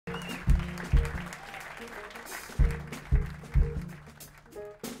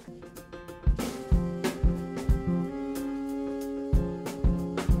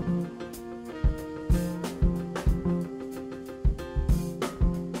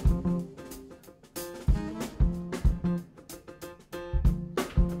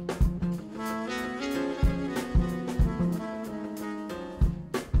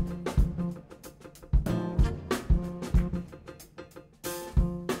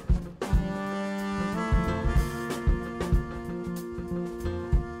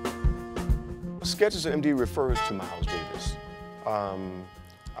Sketches of MD refers to Miles Davis.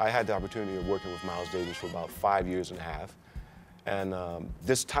 I had the opportunity of working with Miles Davis for about 5 years and a half. And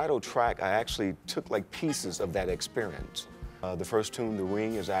this title track, I actually took like pieces of that experience. The first tune, The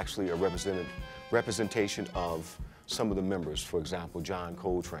Ring, is actually a representation of some of the members, for example, John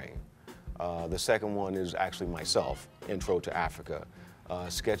Coltrane. The second one is actually myself, Intro to Africa.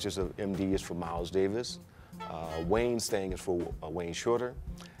 Sketches of MD is for Miles Davis. Wayne's Thing is for Wayne Shorter.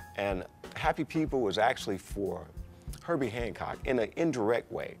 And Happy People was actually for Herbie Hancock in an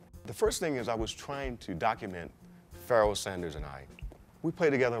indirect way. The first thing is I was trying to document Pharoah Sanders and I. We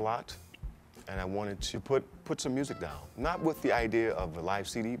played together a lot, and I wanted to put some music down. Not with the idea of a live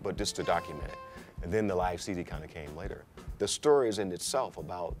CD, but just to document it. And then the live CD kind of came later. The story is in itself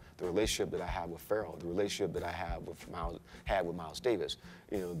about the relationship that I have with Pharoah, the relationship that I have with Miles Davis.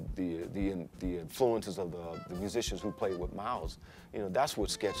 You know, the influences of the musicians who played with Miles. You know, that's what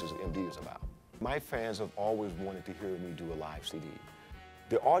Sketches of MD is about. My fans have always wanted to hear me do a live CD.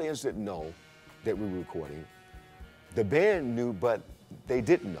 The audience didn't know that we were recording. The band knew, but they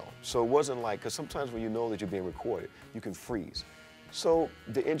didn't know. So it wasn't like, because sometimes when you know that you're being recorded, you can freeze. So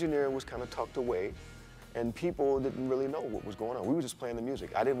the engineer was kind of tucked away, and people didn't really know what was going on. We were just playing the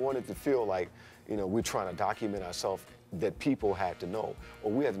music. I didn't want it to feel like, you know, we're trying to document ourselves, that people had to know,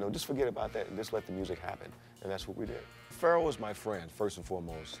 or we had to know. Just forget about that and just let the music happen. And that's what we did. Pharoah is my friend, first and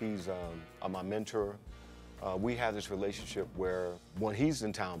foremost. He's my mentor. We have this relationship where when he's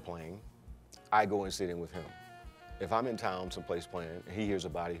in town playing, I go and sit in with him. If I'm in town someplace playing, and he hears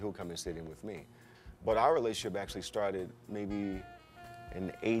about it, he'll come and sit in with me. But our relationship actually started maybe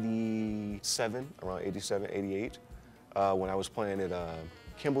in '87, around '87, '88, when I was playing at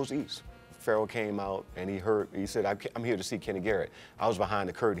Kimball's East. Pharoah came out and he said, I'm here to see Kenny Garrett. I was behind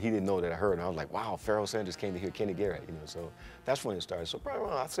the curtain. He didn't know that I heard, and I was like, wow, Pharoah Sanders came to hear Kenny Garrett, you know, so that's when it started. So probably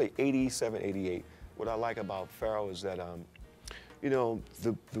around, I'd say '87, '88. What I like about Pharoah is that, you know,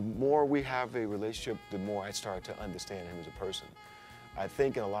 the more we have a relationship, the more I start to understand him as a person. I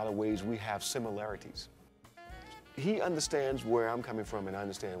think in a lot of ways we have similarities. He understands where I'm coming from, and I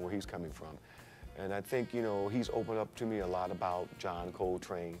understand where he's coming from. And I think, you know, he's opened up to me a lot about John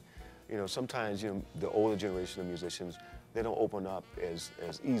Coltrane. You know, sometimes, you know, the older generation of musicians, they don't open up as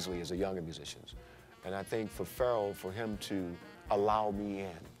easily as the younger musicians. And I think for Pharoah, for him to allow me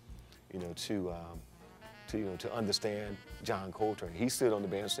in, you know, to understand John Coltrane. He stood on the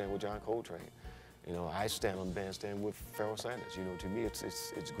bandstand with John Coltrane. You know, I stand on the bandstand with Pharoah Sanders. You know, to me,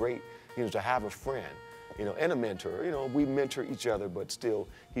 it's great, you know, to have a friend, you know, and a mentor. You know, we mentor each other, but still,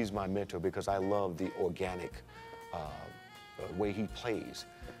 he's my mentor because I love the organic way he plays.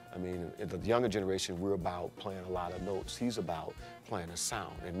 I mean, in the younger generation, we're about playing a lot of notes. He's about playing a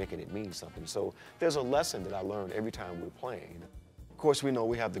sound and making it mean something. So there's a lesson that I learned every time we're playing. You know? Of course, we know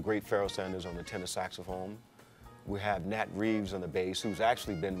we have the great Pharoah Sanders on the tenor saxophone. We have Nat Reeves on the bass, who's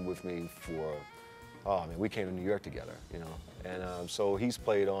actually been with me for, oh man, we came to New York together, you know. And so he's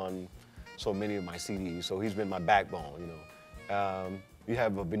played on so many of my CDs, so he's been my backbone, you know. You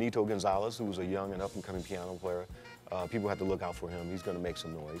have Benito Gonzalez, who's a young and up-and-coming piano player. People have to look out for him. He's going to make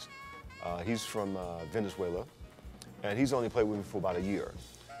some noise. He's from Venezuela, and he's only played with me for about a year.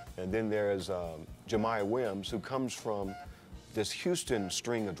 And then there's Jemiah Williams, who comes from this Houston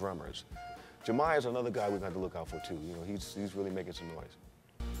string of drummers. Jemiah is another guy we've got to look out for too. You know, he's really making some noise.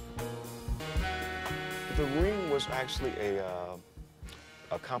 The Ring was actually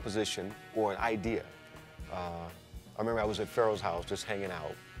a composition or an idea. I remember I was at Pharoah's house just hanging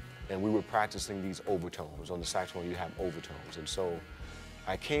out, and we were practicing these overtones. On the saxophone, you have overtones. And so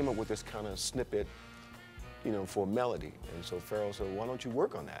I came up with this kind of snippet, you know, for melody. And so Pharoah said, why don't you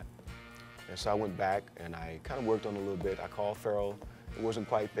work on that? And so I went back and I kind of worked on it a little bit. I called Pharoah, it wasn't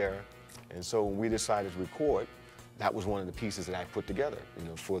quite there. And so when we decided to record, that was one of the pieces that I put together, you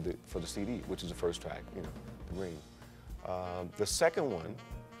know, for the CD, which is the first track, you know, The Ring. The second one,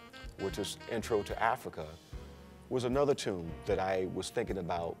 which is Intro to Africa, was another tune that I was thinking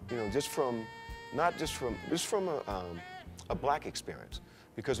about, you know, just from a black experience.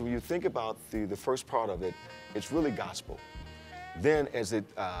 Because when you think about the first part of it, it's really gospel. Then as it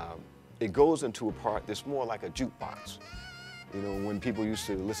goes into a part that's more like a jukebox. You know, when people used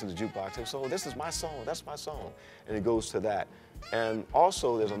to listen to jukebox, they say, so this is my song, that's my song. And it goes to that. And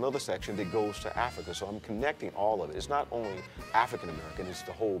also there's another section that goes to Africa. So I'm connecting all of it. It's not only African American, it's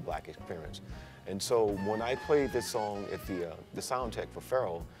the whole black experience. And so when I played this song at the sound check for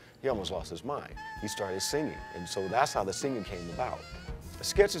Pharoah, he almost lost his mind. He started singing. And so that's how the singing came about.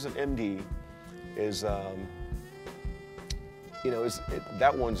 Sketches of MD is, you know,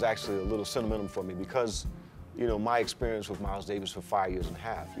 that one's actually a little sentimental for me because, you know, my experience with Miles Davis for 5 years and a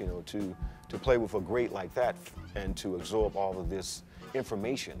half, you know, to to play with a great like that and to absorb all of this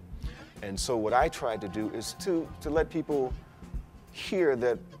information. And so what I tried to do is to let people hear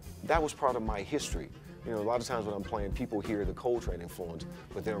that that was part of my history. You know, a lot of times when I'm playing, people hear the Coltrane influence,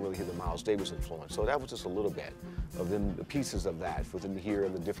 but they don't really hear the Miles Davis influence. So that was just a little bit of them, the pieces of that, for them to hear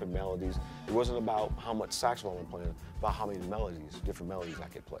the different melodies. It wasn't about how much saxophone I'm playing, about how many melodies, different melodies I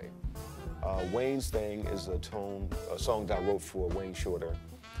could play. Wayne's Thing is a song that I wrote for Wayne Shorter,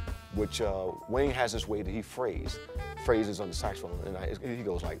 which Wayne has this way that he phrases on the saxophone, and he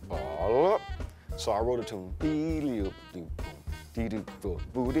goes like, "Ball up." So I wrote a tune,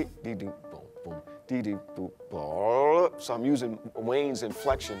 so I'm using Wayne's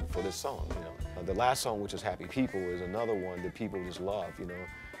inflection for this song, you know. The last song, which is Happy People, is another one that people just love, you know.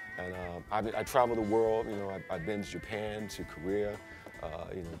 And I travel the world, you know. I've been to Japan, to Korea,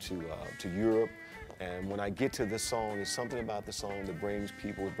 you know, to Europe. And when I get to this song, there's something about the song that brings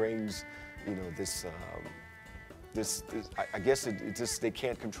people, it brings, you know, I guess it just, they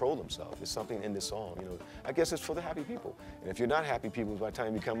can't control themselves. There's something in this song, you know. I guess it's for the happy people. And if you're not happy people, by the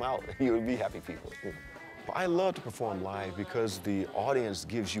time you come out, you'll be happy people. You know. Well, I love to perform live because the audience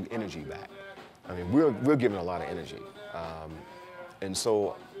gives you energy back. I mean, we're giving a lot of energy. And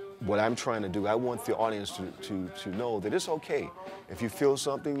so what I'm trying to do, I want the audience to know that it's okay. If you feel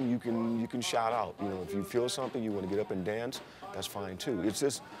something, you can shout out. You know, if you feel something, you want to get up and dance, that's fine too. It's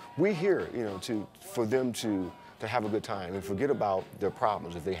just, we're here, you know, for them to have a good time and forget about their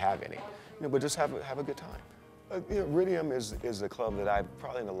problems if they have any. You know, but just have a good time. You know, Iridium is a club that I've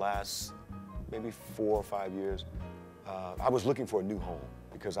probably in the last maybe 4 or 5 years, I was looking for a new home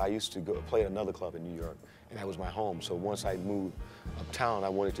because I used to go play at another club in New York, and that was my home. So once I moved uptown, I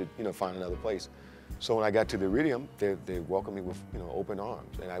wanted to, you know, find another place. So when I got to the Iridium, they welcomed me with, you know, open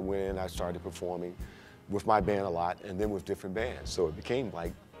arms, and I went in, I started performing with my band a lot, and then with different bands. So it became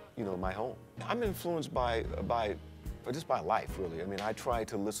like, you know, my home. I'm influenced by just by life, really. I mean, I try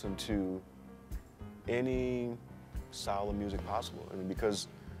to listen to any style of music possible. I mean, because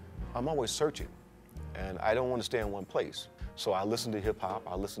I'm always searching, and I don't want to stay in one place. So I listen to hip hop,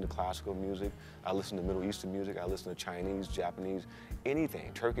 I listen to classical music, I listen to Middle Eastern music, I listen to Chinese, Japanese,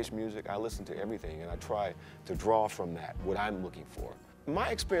 anything, Turkish music, I listen to everything, and I try to draw from that what I'm looking for. My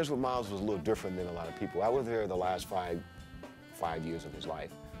experience with Miles was a little different than a lot of people. I was there the last five years of his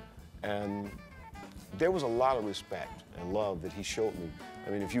life, and there was a lot of respect and love that he showed me.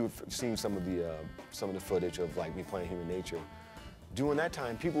 I mean, if you've seen some of the footage of like me playing Human Nature, during that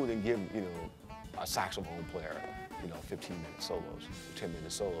time, people didn't give, you know, a saxophone player, you know, 15-minute solos,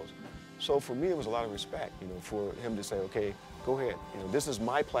 10-minute solos. So for me, it was a lot of respect, you know, for him to say, okay, go ahead. You know, this is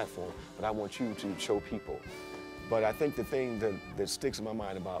my platform, but I want you to show people. But I think the thing that sticks in my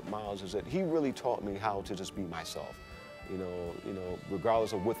mind about Miles is that he really taught me how to just be myself. You know,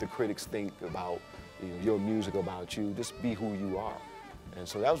 regardless of what the critics think about, you know, your music, about you, just be who you are. And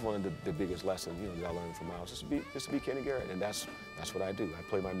so that was one of the biggest lessons, you know, that I learned from Miles, just to be Kenny Garrett. And that's what I do. I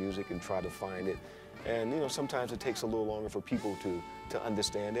play my music and try to find it. And, you know, sometimes it takes a little longer for people to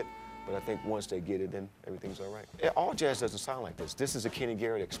understand it. But I think once they get it, then everything's all right. All jazz doesn't sound like this. This is a Kenny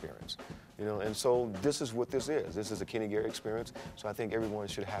Garrett experience, you know, and so this is what this is. This is a Kenny Garrett experience, so I think everyone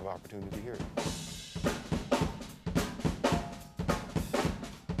should have an opportunity to hear it.